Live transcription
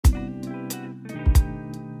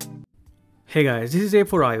Hey guys, this is A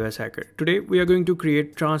for iOS Hacker. Today we are going to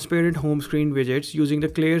create transparent home screen widgets using the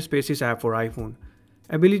Clear Spaces app for iPhone.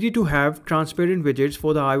 Ability to have transparent widgets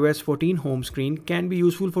for the iOS 14 home screen can be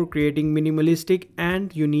useful for creating minimalistic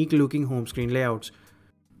and unique looking home screen layouts.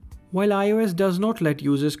 While iOS does not let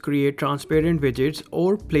users create transparent widgets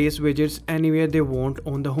or place widgets anywhere they want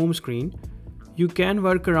on the home screen, you can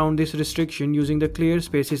work around this restriction using the Clear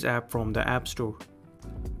Spaces app from the App Store.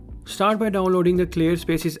 Start by downloading the Clear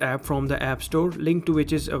Spaces app from the App Store, link to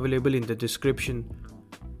which is available in the description.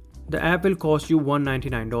 The app will cost you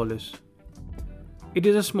 $199. It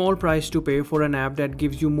is a small price to pay for an app that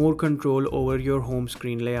gives you more control over your home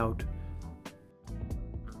screen layout.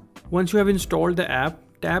 Once you have installed the app,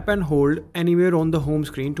 tap and hold anywhere on the home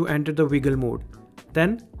screen to enter the wiggle mode.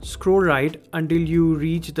 Then scroll right until you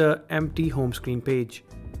reach the empty home screen page.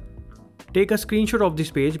 Take a screenshot of this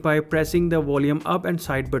page by pressing the volume up and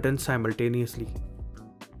side buttons simultaneously.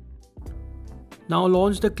 Now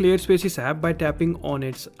launch the Clear Spaces app by tapping on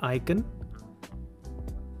its icon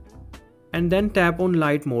and then tap on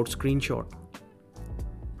Light Mode Screenshot.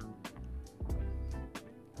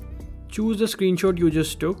 Choose the screenshot you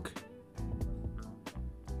just took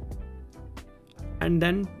and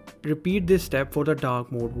then repeat this step for the dark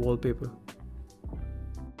mode wallpaper.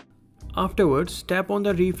 Afterwards, tap on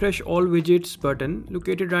the Refresh All Widgets button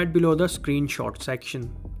located right below the screenshot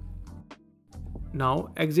section. Now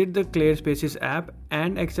exit the Clear Spaces app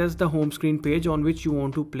and access the home screen page on which you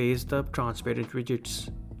want to place the transparent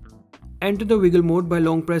widgets. Enter the wiggle mode by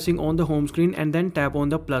long pressing on the home screen and then tap on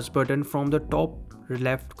the plus button from the top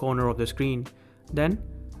left corner of the screen. Then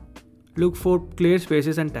look for Clear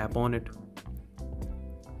Spaces and tap on it.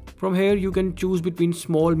 From here you can choose between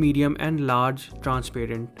small, medium and large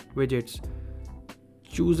transparent widgets.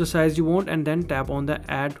 Choose the size you want and then tap on the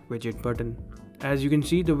Add Widget button. As you can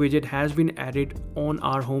see, the widget has been added on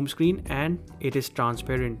our home screen and it is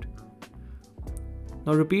transparent.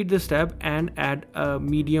 Now repeat this step and add a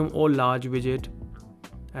medium or large widget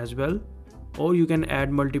as well, or you can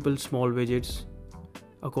add multiple small widgets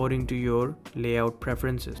according to your layout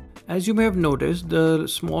preferences. As you may have noticed, the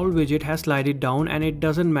small widget has slided down and it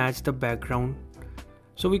doesn't match the background.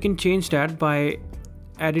 So we can change that by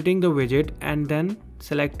editing the widget and then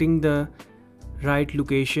selecting the right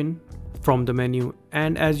location from the menu.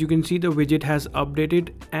 And as you can see, the widget has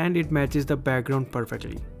updated and it matches the background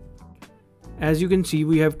perfectly. As you can see,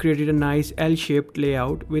 we have created a nice L-shaped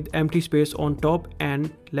layout with empty space on top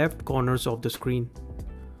and left corners of the screen.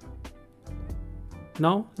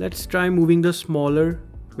 Now let's try moving the smaller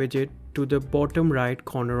widget to the bottom right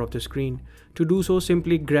corner of the screen. To do so,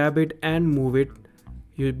 simply grab it and move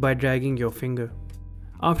it by dragging your finger.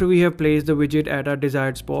 After we have placed the widget at our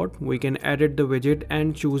desired spot, we can edit the widget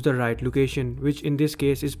and choose the right location, which in this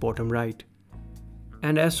case is bottom right.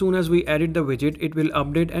 And as soon as we edit the widget, it will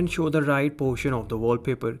update and show the right portion of the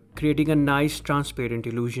wallpaper, creating a nice transparent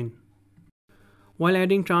illusion. While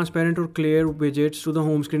adding transparent or clear widgets to the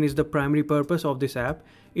home screen is the primary purpose of this app,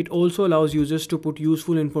 it also allows users to put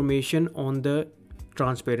useful information on the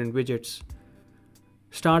transparent widgets.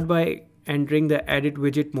 Start by entering the Edit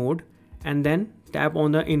Widget mode and then tap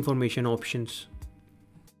on the Information options.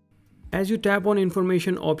 As you tap on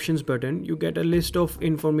Information options button, you get a list of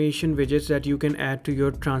information widgets that you can add to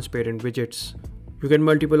your transparent widgets. You get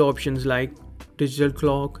multiple options like digital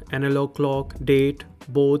clock, analog clock, date,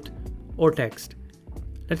 both, or text.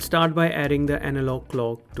 Let's start by adding the analog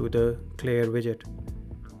clock to the Clear widget.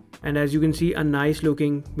 And as you can see, a nice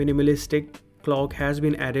looking minimalistic clock has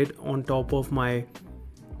been added on top of my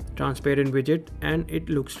transparent widget and it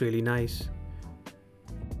looks really nice.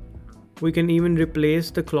 We can even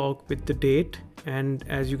replace the clock with the date, and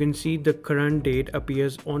as you can see, the current date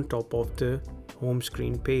appears on top of the home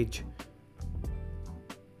screen page.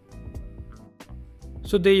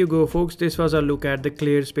 So there you go folks, this was a look at the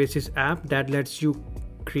Clear Spaces app that lets you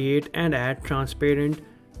create and add transparent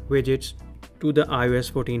widgets to the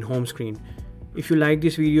iOS 14 home screen. If you like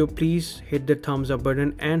this video, please hit the thumbs up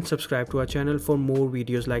button and subscribe to our channel for more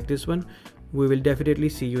videos like this one. We will definitely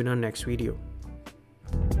see you in our next video.